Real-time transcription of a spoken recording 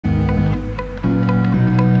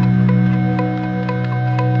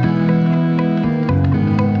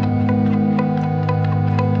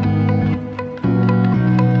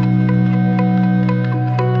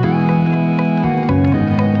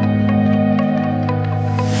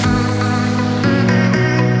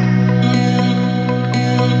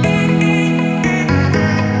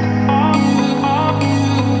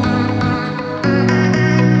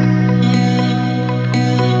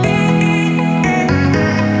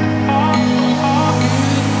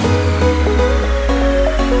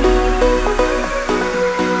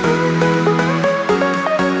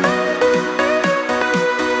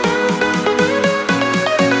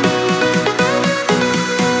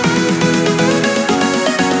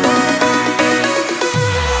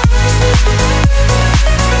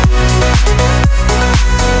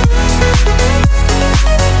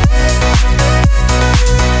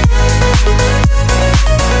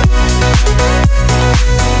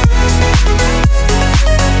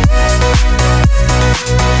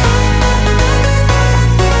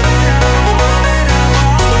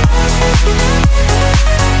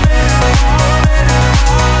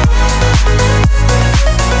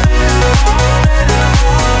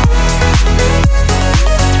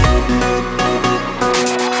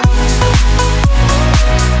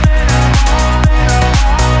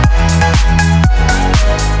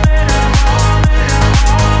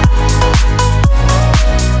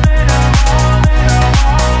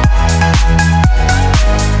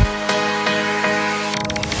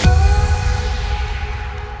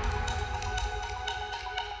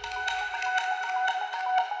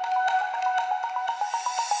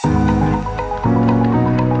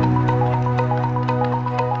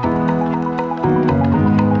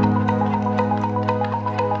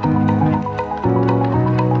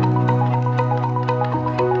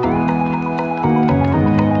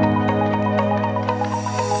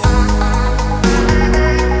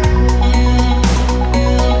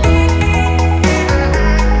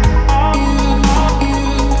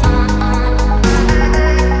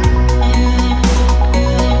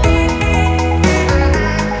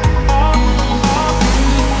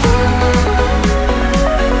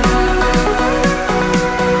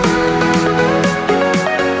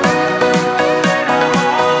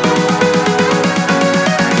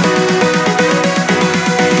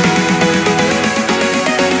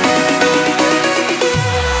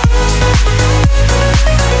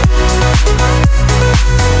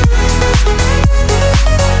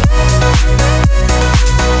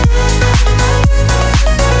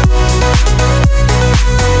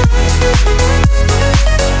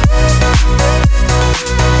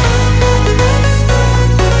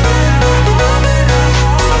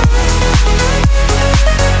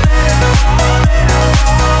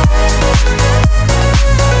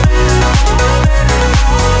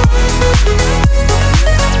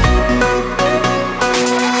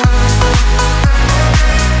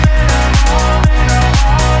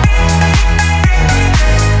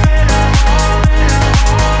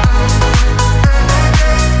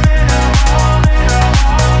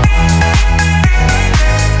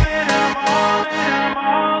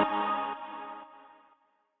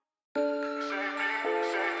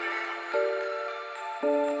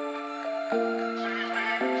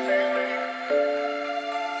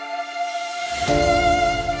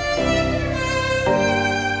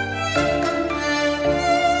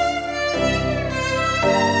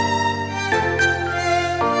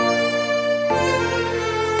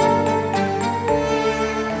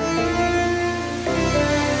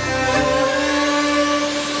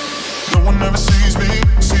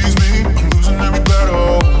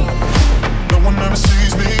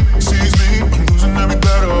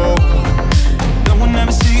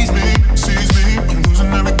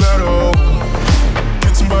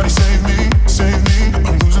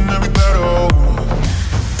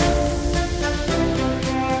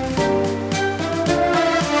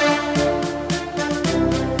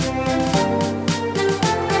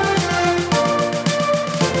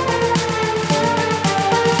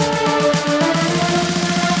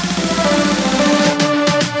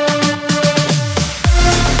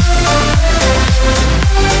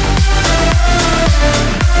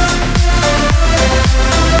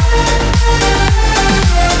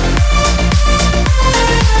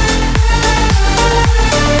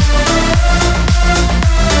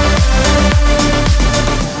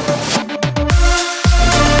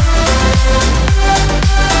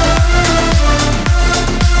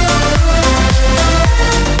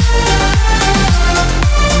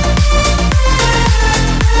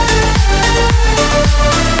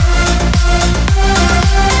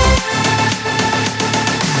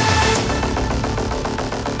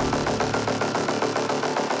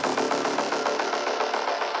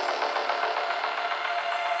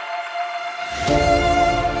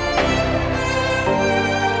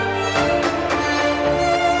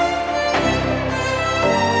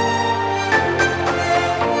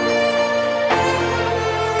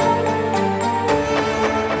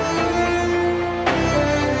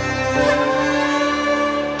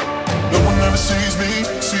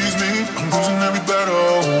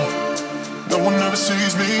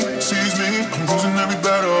sees me, I'm losing every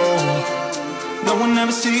battle. No one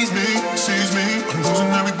ever sees me, I'm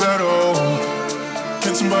losing every battle.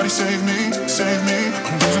 Can somebody save me,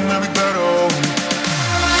 I'm losing every battle.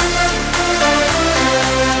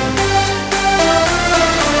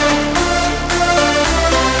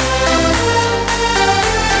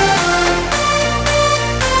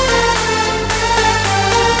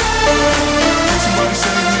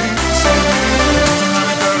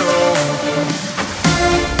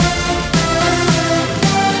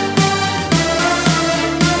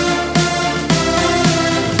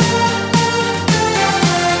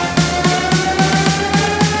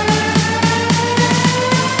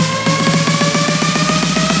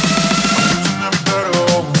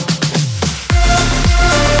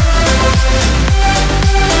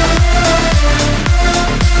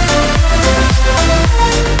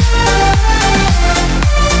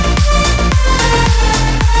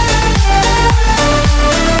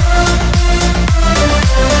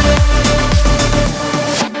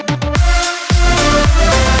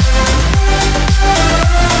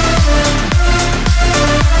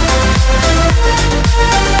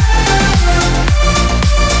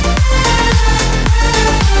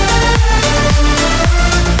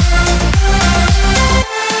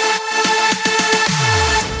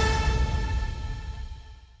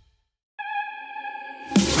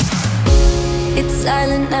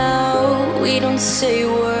 Silent now, we don't say a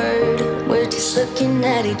word. We're just looking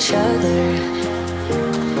at each other.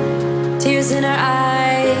 Tears in our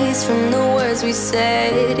eyes from the words we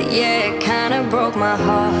said. Yeah, it kinda broke my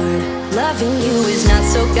heart. Loving you is not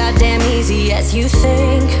so goddamn easy as you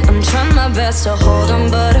think. I'm trying my best to hold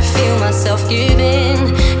on, but I feel myself giving.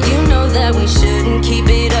 You know that we shouldn't keep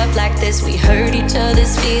it up like this. We hurt each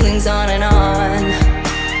other's feelings on and on.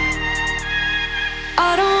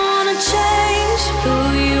 I don't wanna change who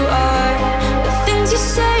you are. The things you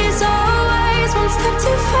say is always one step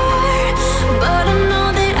too far. But I know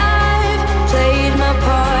that I've played my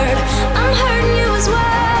part. I'm hurting you as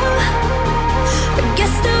well. I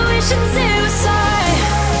guess that we should say we're sorry.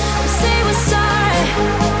 Say we're sorry.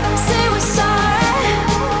 Say we're sorry.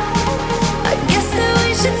 I guess that we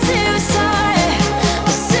should say we're sorry.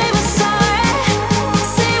 Say we're sorry.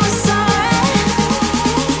 Say we're sorry.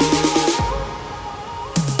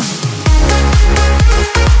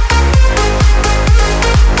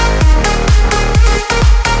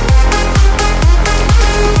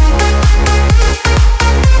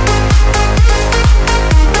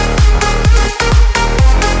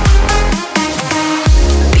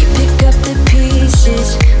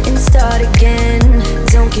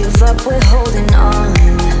 We're holding on.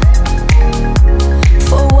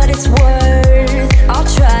 For what it's worth, I'll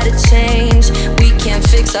try to change. We can't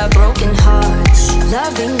fix our broken hearts.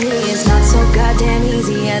 Loving me is not so goddamn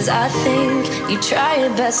easy as I think. You try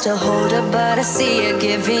your best to hold up, but I see you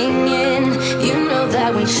giving in. You know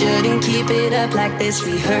that we shouldn't keep it up like this.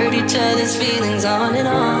 We hurt each other's feelings on and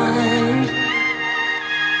on.